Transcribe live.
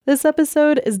This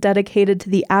episode is dedicated to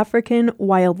the African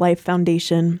Wildlife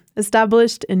Foundation.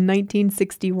 Established in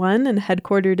 1961 and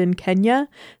headquartered in Kenya,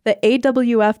 the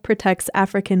AWF protects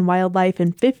African wildlife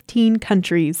in 15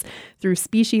 countries through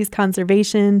species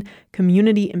conservation,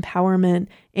 community empowerment,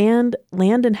 and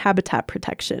land and habitat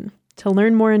protection. To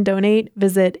learn more and donate,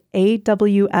 visit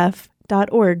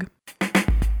awf.org.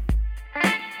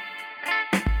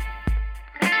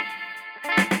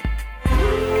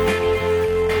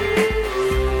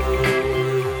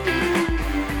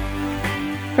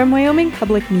 From Wyoming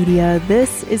Public Media,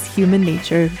 this is Human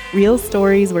Nature, real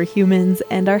stories where humans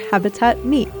and our habitat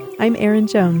meet. I'm Erin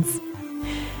Jones.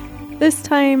 This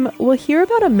time, we'll hear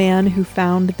about a man who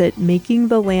found that making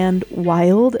the land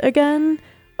wild again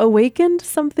awakened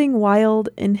something wild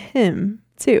in him,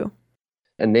 too.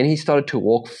 And then he started to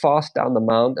walk fast down the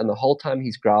mound, and the whole time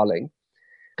he's growling.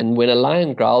 And when a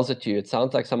lion growls at you, it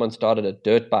sounds like someone started a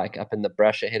dirt bike up in the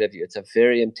brush ahead of you. It's a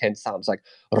very intense sound. It's like...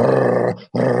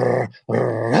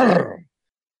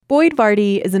 Boyd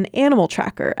Varty is an animal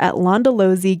tracker at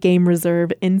Londolozi Game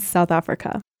Reserve in South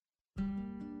Africa.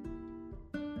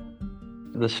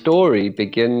 The story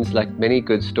begins, like many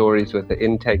good stories, with the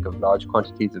intake of large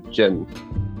quantities of gin.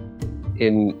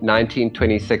 In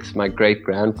 1926, my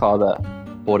great-grandfather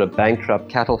bought a bankrupt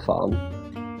cattle farm.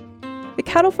 The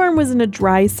cattle farm was in a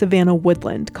dry savanna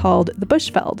woodland called the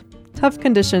Bushveld. Tough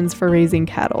conditions for raising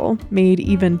cattle, made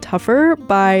even tougher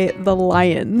by the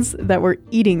lions that were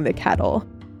eating the cattle.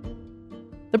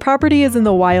 The property is in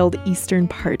the wild eastern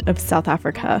part of South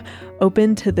Africa,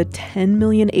 open to the 10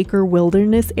 million acre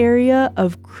wilderness area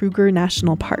of Kruger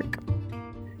National Park.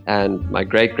 And my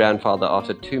great-grandfather,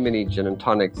 after too many gin and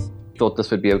tonics, thought this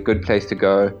would be a good place to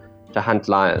go to hunt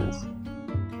lions.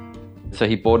 So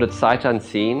he bought it sight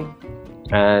unseen.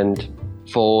 And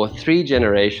for 3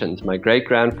 generations, my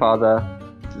great-grandfather,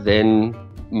 then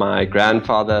my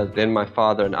grandfather, then my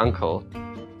father and uncle,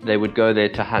 they would go there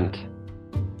to hunt.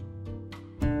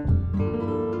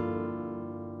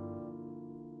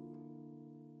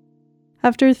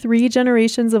 After 3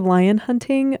 generations of lion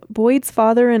hunting, Boyd's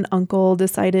father and uncle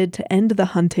decided to end the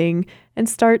hunting and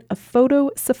start a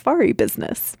photo safari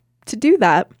business. To do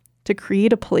that, to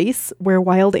create a place where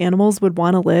wild animals would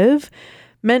want to live,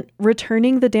 meant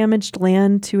returning the damaged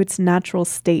land to its natural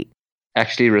state.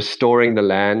 Actually restoring the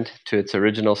land to its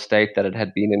original state that it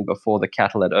had been in before the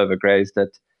cattle had overgrazed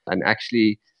it, and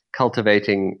actually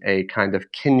cultivating a kind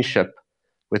of kinship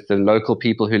with the local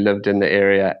people who lived in the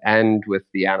area and with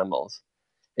the animals.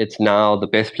 It's now the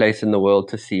best place in the world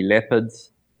to see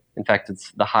leopards. In fact,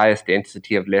 it's the highest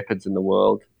density of leopards in the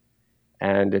world.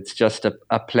 And it's just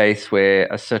a place where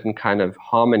a certain kind of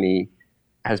harmony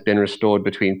has been restored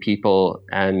between people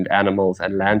and animals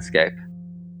and landscape.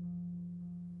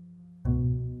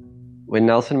 When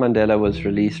Nelson Mandela was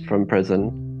released from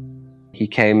prison, he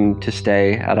came to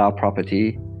stay at our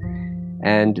property,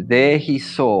 and there he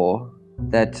saw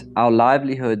that our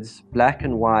livelihoods, black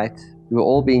and white, we were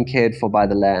all being cared for by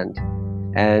the land.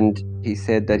 And he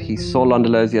said that he saw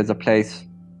Londolozi as a place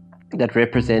that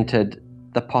represented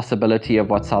the possibility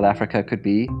of what South Africa could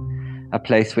be, a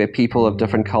place where people of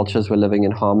different cultures were living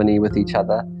in harmony with each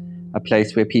other, a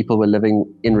place where people were living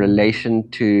in relation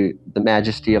to the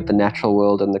majesty of the natural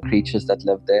world and the creatures that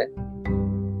lived there.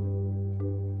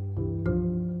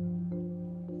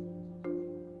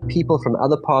 People from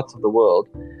other parts of the world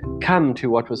come to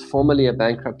what was formerly a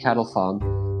bankrupt cattle farm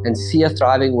and see a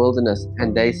thriving wilderness,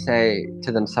 and they say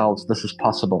to themselves, this is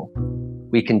possible.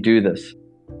 We can do this.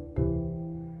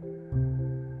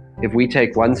 If we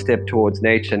take 1 step towards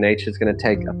nature, nature's going to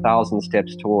take 1,000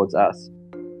 steps towards us.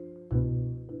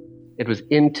 It was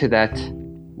into that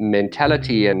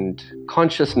mentality and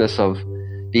consciousness of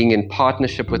being in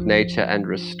partnership with nature and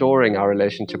restoring our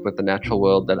relationship with the natural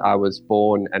world that I was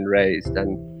born and raised.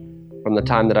 And from the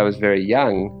time that I was very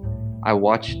young, I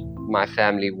watched my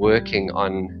family working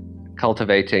on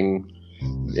cultivating,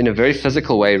 in a very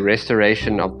physical way,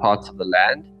 restoration of parts of the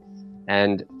land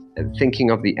and thinking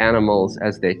of the animals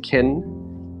as their kin,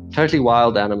 totally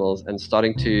wild animals, and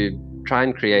starting to try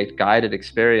and create guided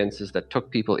experiences that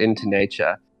took people into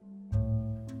nature.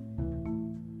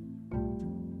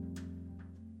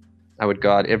 I would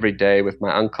go out every day with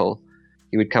my uncle.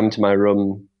 He would come to my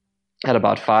room at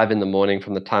about 5 a.m.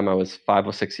 from the time I was 5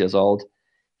 or 6 years old.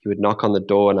 He would knock on the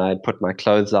door, and I'd put my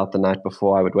clothes out the night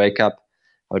before I would wake up.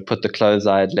 I would put the clothes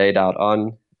I had laid out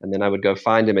on, and then I would go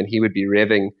find him, and he would be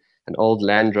revving an old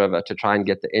Land Rover to try and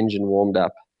get the engine warmed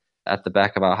up at the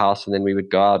back of our house. And then we would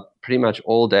go out pretty much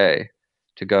all day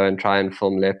to go and try and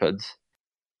film leopards.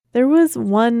 There was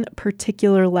one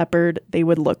particular leopard they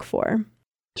would look for.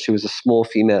 She was a small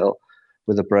female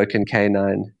with a broken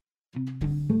canine.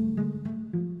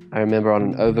 I remember on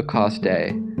an overcast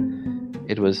day,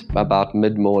 it was about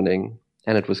mid-morning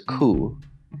and it was cool,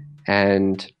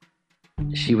 and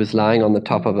she was lying on the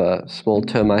top of a small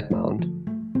termite mound,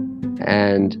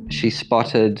 and she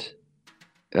spotted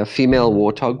a female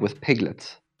warthog with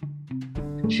piglets.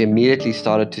 She immediately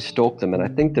started to stalk them, and I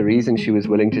think the reason she was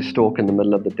willing to stalk in the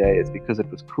middle of the day is because it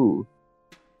was cool.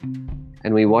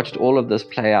 And we watched all of this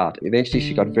play out. Eventually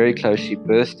she got very close, she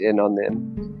burst in on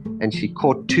them, and she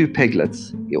caught 2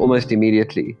 piglets almost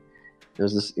immediately. There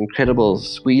was this incredible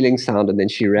squealing sound, and then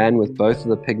she ran with both of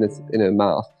the piglets in her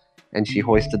mouth, and she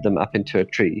hoisted them up into a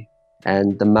tree.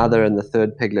 And the mother and the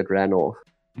 3rd piglet ran off.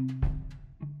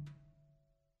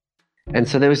 And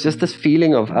so there was just this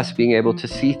feeling of us being able to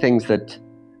see things that,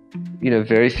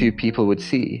 very few people would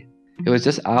see. It was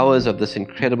just hours of this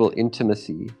incredible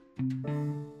intimacy.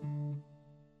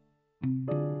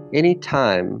 Any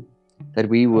time that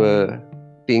we were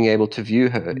being able to view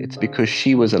her, it's because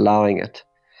she was allowing it.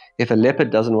 If a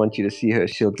leopard doesn't want you to see her,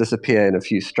 she'll disappear in a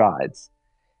few strides.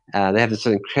 They have this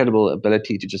incredible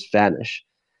ability to just vanish.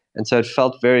 And so it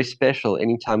felt very special.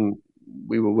 Anytime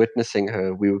we were witnessing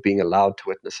her, we were being allowed to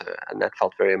witness her, and that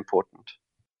felt very important.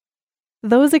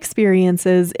 Those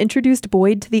experiences introduced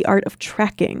Boyd to the art of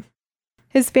tracking.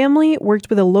 His family worked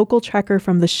with a local tracker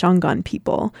from the Shangaan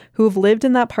people, who have lived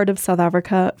in that part of South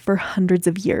Africa for hundreds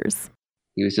of years.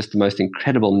 He was just the most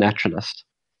incredible naturalist,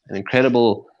 an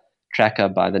incredible tracker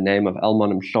by the name of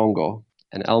Elmon Mhlongo.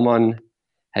 And Elmon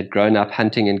had grown up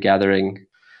hunting and gathering.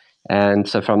 And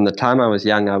so from the time I was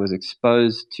young, I was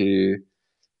exposed to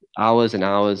hours and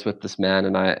hours with this man.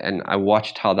 And I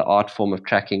watched how the art form of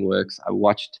tracking works. I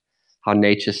watched how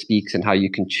nature speaks and how you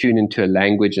can tune into a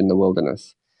language in the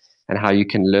wilderness, and how you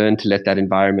can learn to let that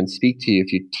environment speak to you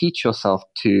if you teach yourself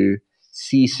to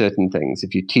see certain things,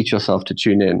 if you teach yourself to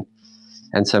tune in.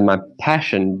 And so my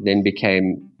passion then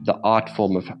became the art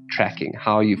form of tracking,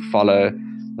 how you follow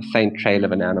the faint trail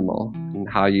of an animal and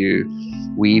how you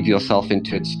weave yourself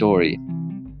into its story.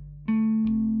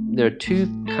 There are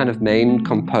 2 kind of main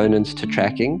components to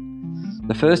tracking.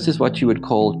 The first is what you would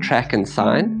call track and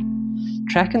sign.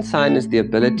 Track and sign is the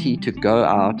ability to go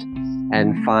out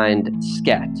and find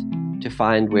scat, to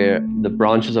find where the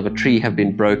branches of a tree have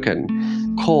been broken,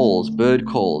 calls, bird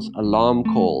calls, alarm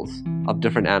calls of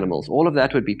different animals. All of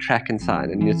that would be track and sign.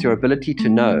 And it's your ability to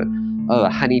know, a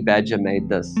honey badger made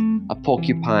this, a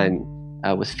porcupine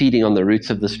was feeding on the roots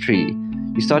of this tree.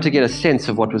 You start to get a sense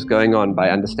of what was going on by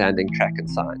understanding track and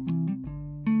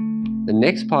sign. The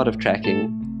next part of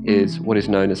tracking is what is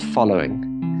known as following,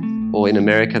 or in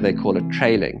America they call it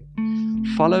trailing.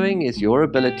 Following is your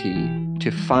ability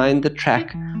to find the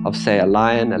track of, say, a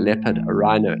lion, a leopard, a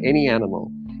rhino, any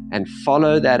animal, and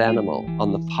follow that animal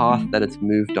on the path that it's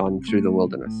moved on through the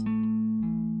wilderness.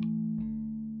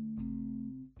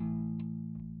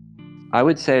 I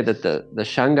would say that the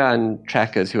Shangaan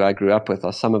trackers who I grew up with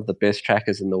are some of the best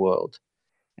trackers in the world.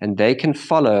 And they can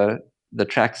follow the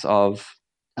tracks of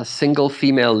a single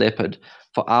female leopard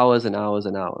for hours and hours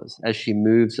and hours as she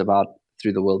moves about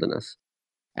through the wilderness.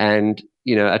 And,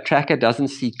 a tracker doesn't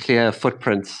see clear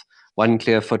footprints, one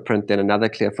clear footprint, then another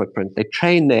clear footprint. They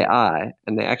train their eye,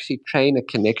 and they actually train a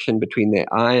connection between their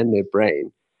eye and their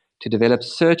brain to develop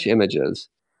search images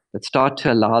that start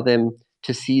to allow them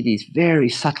to see these very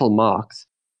subtle marks.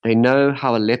 They know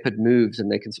how a leopard moves,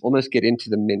 and they can almost get into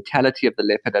the mentality of the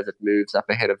leopard as it moves up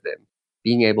ahead of them,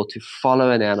 being able to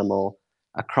follow an animal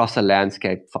across a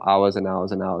landscape for hours and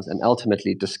hours and hours, and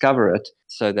ultimately discover it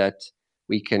so that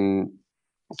we can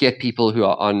get people who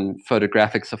are on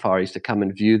photographic safaris to come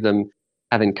and view them,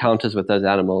 have encounters with those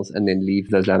animals, and then leave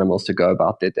those animals to go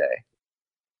about their day.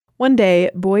 One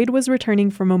day, Boyd was returning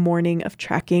from a morning of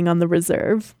tracking on the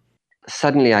reserve.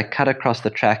 Suddenly, I cut across the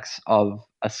tracks of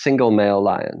a single male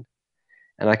lion,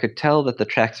 and I could tell that the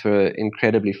tracks were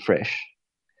incredibly fresh.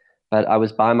 But I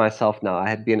was by myself now. I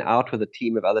had been out with a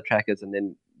team of other trackers, and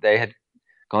then they had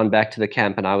gone back to the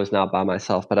camp, and I was now by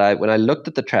myself. But when I looked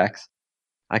at the tracks,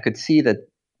 I could see that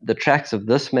the tracks of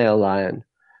this male lion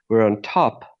were on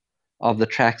top of the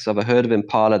tracks of a herd of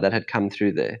impala that had come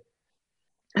through there.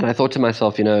 And I thought to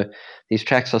myself, these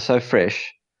tracks are so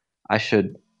fresh, I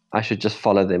should just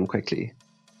follow them quickly.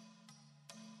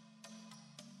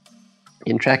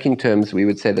 In tracking terms, we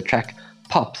would say the track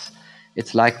pops.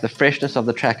 It's like the freshness of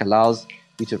the track allows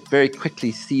you to very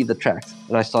quickly see the tracks.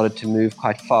 And I started to move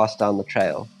quite fast down the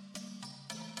trail.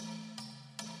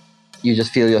 You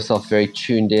just feel yourself very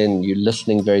tuned in. You're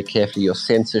listening very carefully. Your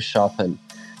senses sharpen.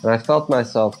 And I felt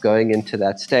myself going into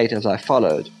that state as I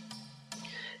followed.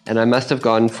 And I must have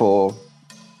gone for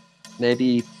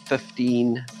maybe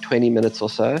 15, 20 minutes or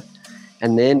so.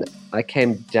 And then I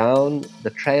came down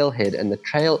the trailhead and the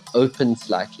trail opened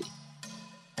slightly.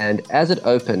 And as it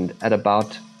opened, at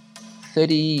about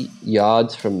 30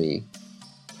 yards from me,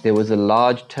 there was a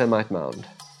large termite mound.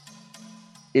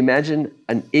 Imagine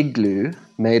an igloo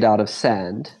made out of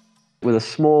sand with a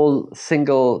small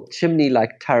single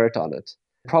chimney-like turret on it,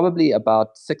 probably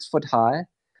about 6 foot high,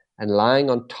 and lying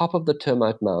on top of the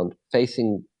termite mound,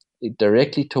 facing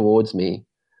directly towards me,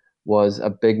 was a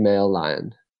big male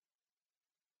lion.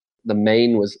 The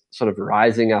mane was sort of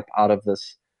rising up out of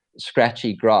this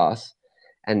scratchy grass,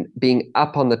 and being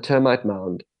up on the termite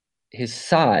mound, his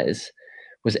size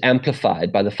was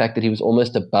amplified by the fact that he was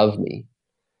almost above me.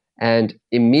 And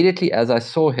immediately as I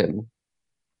saw him,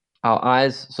 our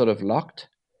eyes sort of locked.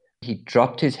 He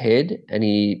dropped his head and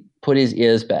he put his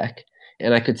ears back.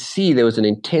 And I could see there was an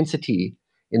intensity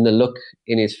in the look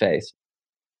in his face.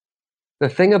 The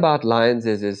thing about lions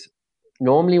is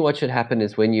normally what should happen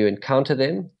is when you encounter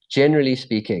them, generally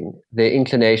speaking, their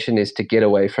inclination is to get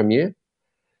away from you.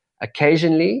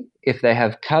 Occasionally, if they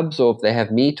have cubs or if they have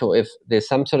meat or if there's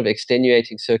some sort of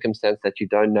extenuating circumstance that you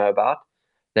don't know about,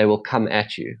 they will come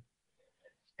at you.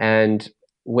 And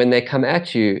when they come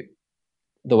at you,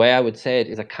 the way I would say it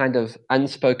is a kind of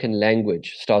unspoken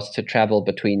language starts to travel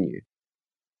between you.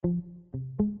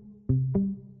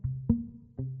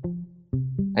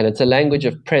 And it's a language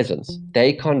of presence.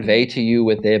 They convey to you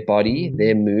with their body,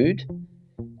 their mood,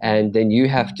 and then you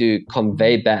have to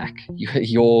convey back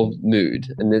your mood.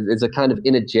 And there's a kind of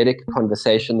energetic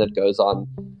conversation that goes on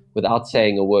without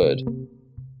saying a word.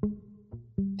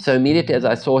 So immediately as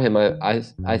I saw him,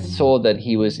 I saw that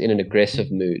he was in an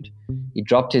aggressive mood. He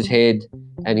dropped his head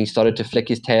and he started to flick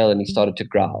his tail and he started to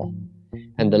growl.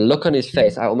 And the look on his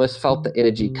face, I almost felt the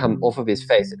energy come off of his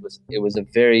face. It was a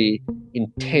very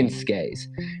intense gaze.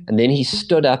 And then he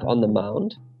stood up on the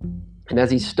mound. And as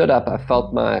he stood up, I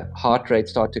felt my heart rate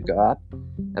start to go up.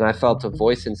 And I felt a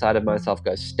voice inside of myself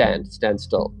go, stand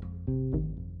still.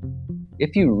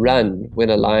 If you run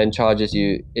when a lion charges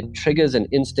you, it triggers an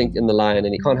instinct in the lion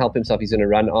and he can't help himself. He's going to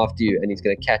run after you and he's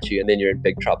going to catch you and then you're in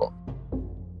big trouble.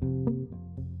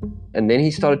 And then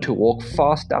he started to walk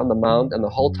fast down the mound and the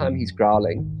whole time he's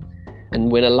growling.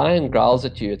 And when a lion growls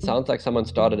at you, it sounds like someone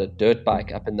started a dirt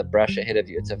bike up in the brush ahead of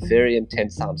you. It's a very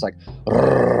intense sound. It's like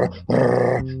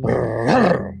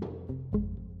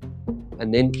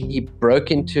and then he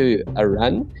broke into a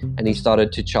run and he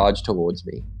started to charge towards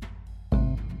me.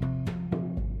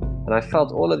 And I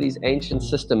felt all of these ancient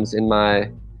systems in my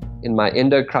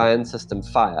endocrine system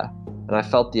fire. And I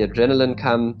felt the adrenaline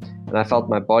come, and I felt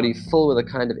my body full with a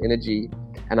kind of energy,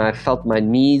 and I felt my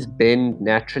knees bend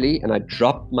naturally, and I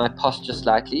dropped my posture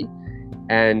slightly,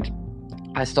 and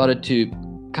I started to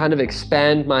kind of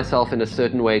expand myself in a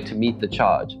certain way to meet the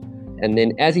charge. And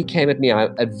then as he came at me, I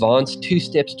advanced 2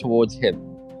 steps towards him,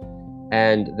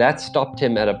 and that stopped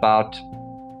him at about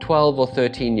 12 or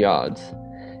 13 yards.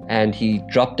 And he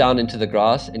dropped down into the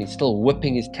grass and he's still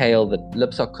whipping his tail. The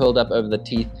lips are curled up over the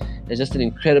teeth. There's just an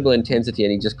incredible intensity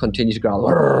and he just continues to growl.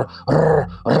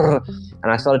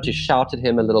 And I started to shout at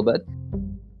him a little bit.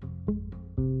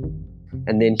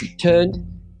 And then he turned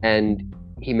and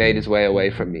he made his way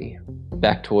away from me,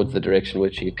 back towards the direction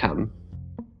which he had come.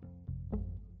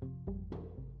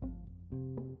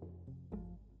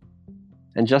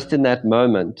 And just in that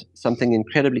moment, something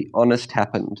incredibly honest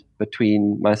happened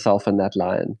between myself and that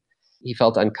lion. He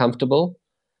felt uncomfortable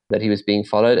that he was being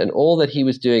followed, and all that he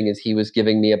was doing is he was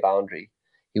giving me a boundary.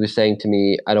 He was saying to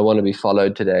me, I don't want to be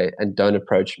followed today, and don't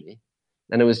approach me.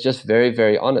 And it was just very,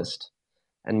 very honest.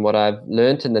 And what I've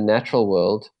learned in the natural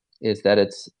world is that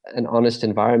it's an honest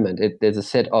environment. There's a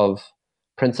set of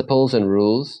principles and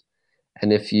rules,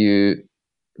 and if you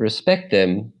respect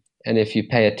them, and if you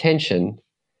pay attention,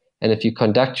 and if you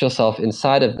conduct yourself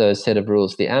inside of those set of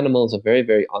rules, the animals are very,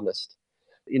 very honest.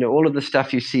 You know, all of the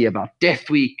stuff you see about Death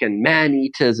Week and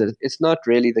man-eaters, it's not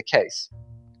really the case.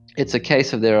 It's a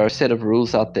case of there are a set of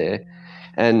rules out there.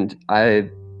 And I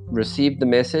received the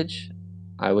message.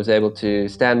 I was able to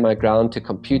stand my ground to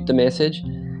compute the message.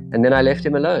 And then I left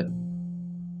him alone.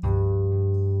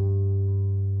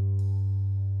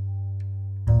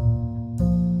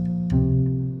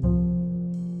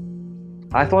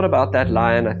 I thought about that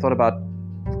lion. I thought about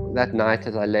that night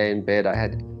as I lay in bed. I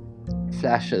had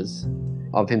flashes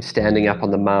of him standing up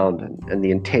on the mound and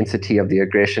the intensity of the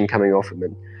aggression coming off him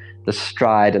and the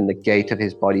stride and the gait of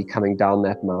his body coming down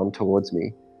that mound towards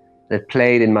me. It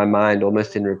played in my mind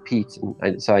almost in repeat.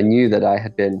 And so I knew that I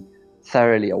had been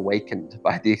thoroughly awakened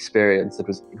by the experience. It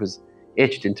was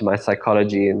etched into my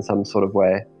psychology in some sort of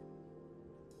way.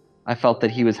 I felt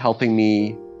that he was helping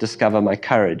me discover my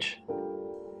courage.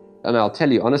 And I'll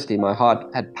tell you honestly, my heart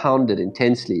had pounded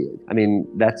intensely. I mean,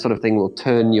 that sort of thing will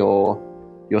turn your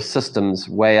systems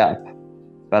way up.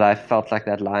 But I felt like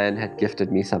that lion had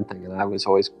gifted me something, and I was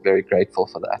always very grateful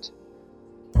for that.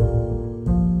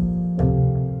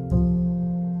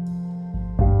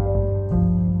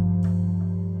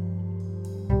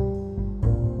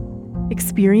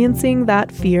 Experiencing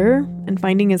that fear and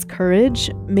finding his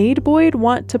courage made Boyd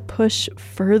want to push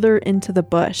further into the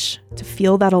bush to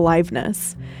feel that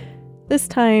aliveness. This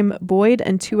time, Boyd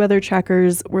and 2 other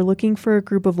trekkers were looking for a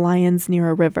group of lions near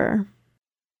a river.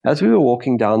 As we were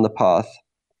walking down the path,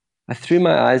 I threw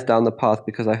my eyes down the path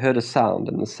because I heard a sound,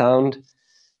 and the sound,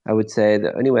 I would say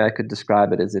the only way I could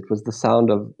describe it is it was the sound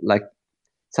of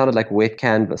sounded like wet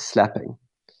canvas slapping.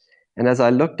 And as I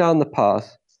looked down the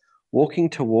path, walking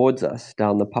towards us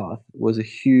down the path was a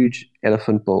huge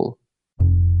elephant bull.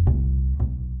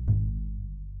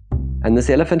 And this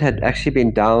elephant had actually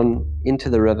been down into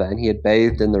the river, and he had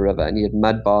bathed in the river, and he had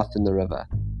mud bathed in the river.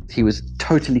 He was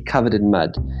totally covered in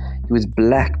mud. He was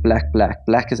black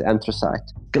as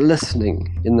anthracite,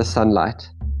 glistening in the sunlight.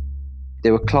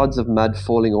 There were clods of mud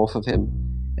falling off of him,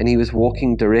 and he was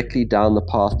walking directly down the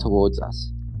path towards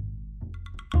us.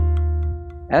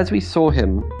 As we saw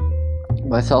him,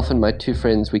 myself and my 2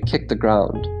 friends, we kicked the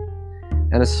ground,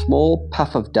 and a small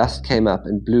puff of dust came up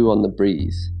and blew on the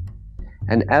breeze.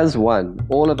 And as one,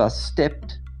 all of us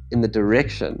stepped in the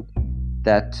direction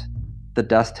that the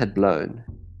dust had blown.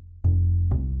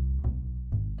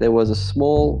 There was a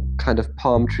small kind of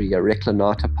palm tree, a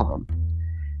reclinata palm,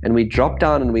 and we dropped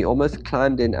down and we almost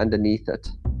climbed in underneath it.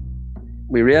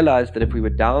 We realized that if we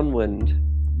were downwind,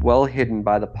 well hidden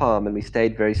by the palm, and we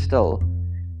stayed very still,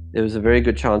 there was a very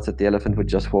good chance that the elephant would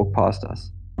just walk past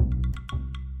us.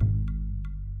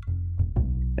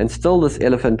 And still this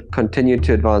elephant continued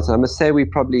to advance. And I must say we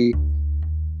probably,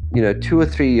 2 or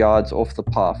 3 yards off the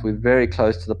path. We're very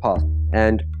close to the path.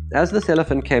 And as this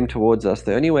elephant came towards us,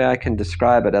 the only way I can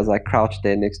describe it as I crouched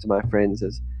there next to my friends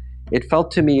is it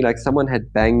felt to me like someone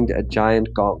had banged a giant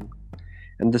gong.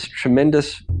 And this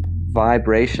tremendous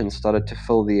vibration started to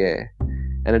fill the air.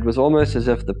 And it was almost as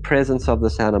if the presence of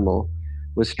this animal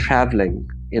was traveling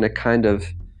in a kind of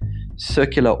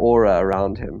circular aura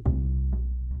around him.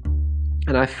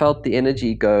 And I felt the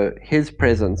energy go, his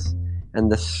presence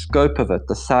and the scope of it,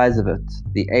 the size of it,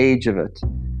 the age of it.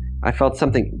 I felt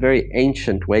something very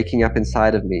ancient waking up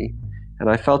inside of me. And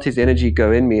I felt his energy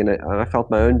go in me, and I felt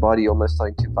my own body almost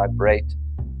starting to vibrate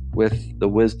with the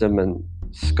wisdom and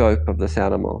scope of this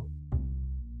animal.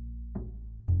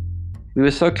 We were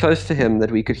so close to him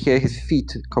that we could hear his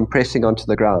feet compressing onto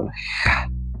the ground.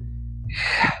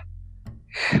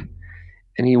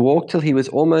 And he walked till he was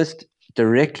almost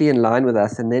directly in line with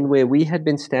us, and then where we had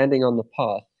been standing on the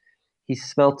path, he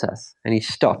smelt us and he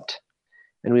stopped.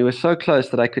 And we were so close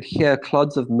that I could hear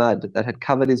clods of mud that had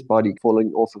covered his body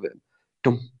falling off of him.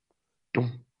 Dum,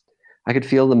 dum. I could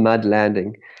feel the mud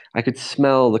landing. I could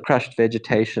smell the crushed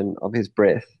vegetation of his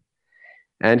breath.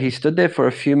 And he stood there for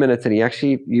a few minutes, and he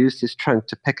actually used his trunk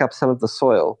to pick up some of the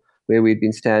soil where we'd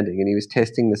been standing, and he was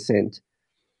testing the scent.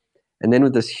 And then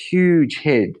with this huge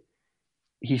head,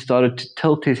 he started to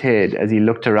tilt his head as he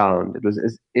looked around. It was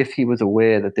as if he was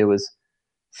aware that there was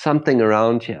something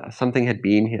around here, something had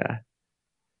been here.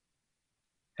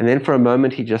 And then for a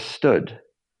moment, he just stood.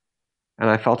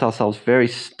 And I felt ourselves very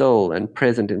still and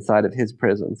present inside of his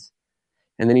presence.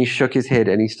 And then he shook his head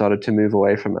and he started to move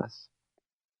away from us.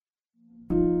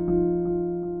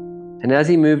 And as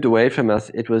he moved away from us,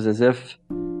 it was as if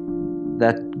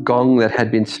that gong that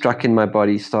had been struck in my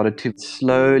body started to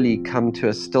slowly come to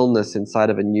a stillness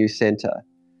inside of a new center.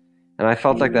 And I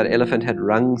felt like that elephant had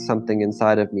wrung something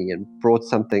inside of me and brought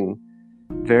something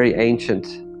very ancient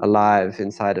alive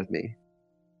inside of me.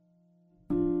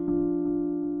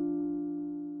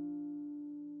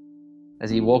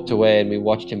 As he walked away and we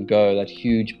watched him go, that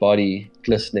huge body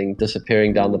glistening,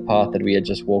 disappearing down the path that we had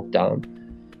just walked down,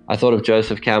 I thought of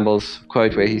Joseph Campbell's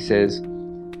quote where he says,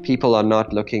 "People are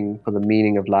not looking for the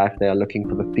meaning of life, they are looking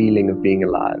for the feeling of being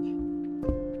alive."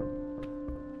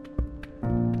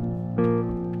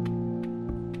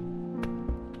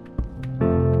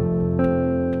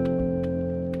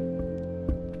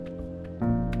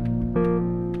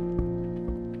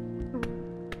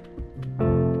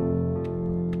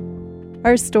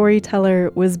 Our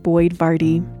storyteller was Boyd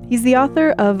Varty. He's the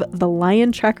author of The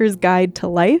Lion Trekker's Guide to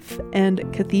Life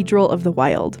and Cathedral of the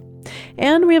Wild.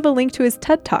 And we have a link to his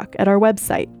TED Talk at our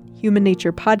website,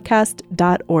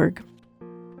 humannaturepodcast.org.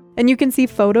 And you can see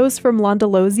photos from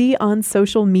Londolozi on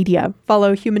social media.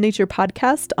 Follow Human Nature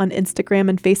Podcast on Instagram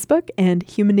and Facebook, and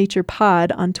Human Nature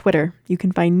Pod on Twitter. You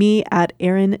can find me at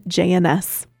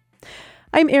ErinJNS.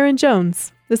 I'm Erin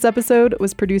Jones. This episode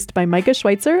was produced by Micah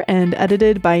Schweitzer and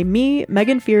edited by me,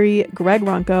 Megan Feary, Greg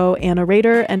Ronco, Anna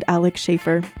Rader, and Alex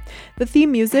Schaefer. The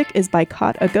theme music is by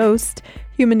Caught a Ghost.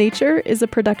 Human Nature is a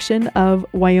production of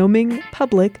Wyoming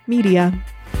Public Media.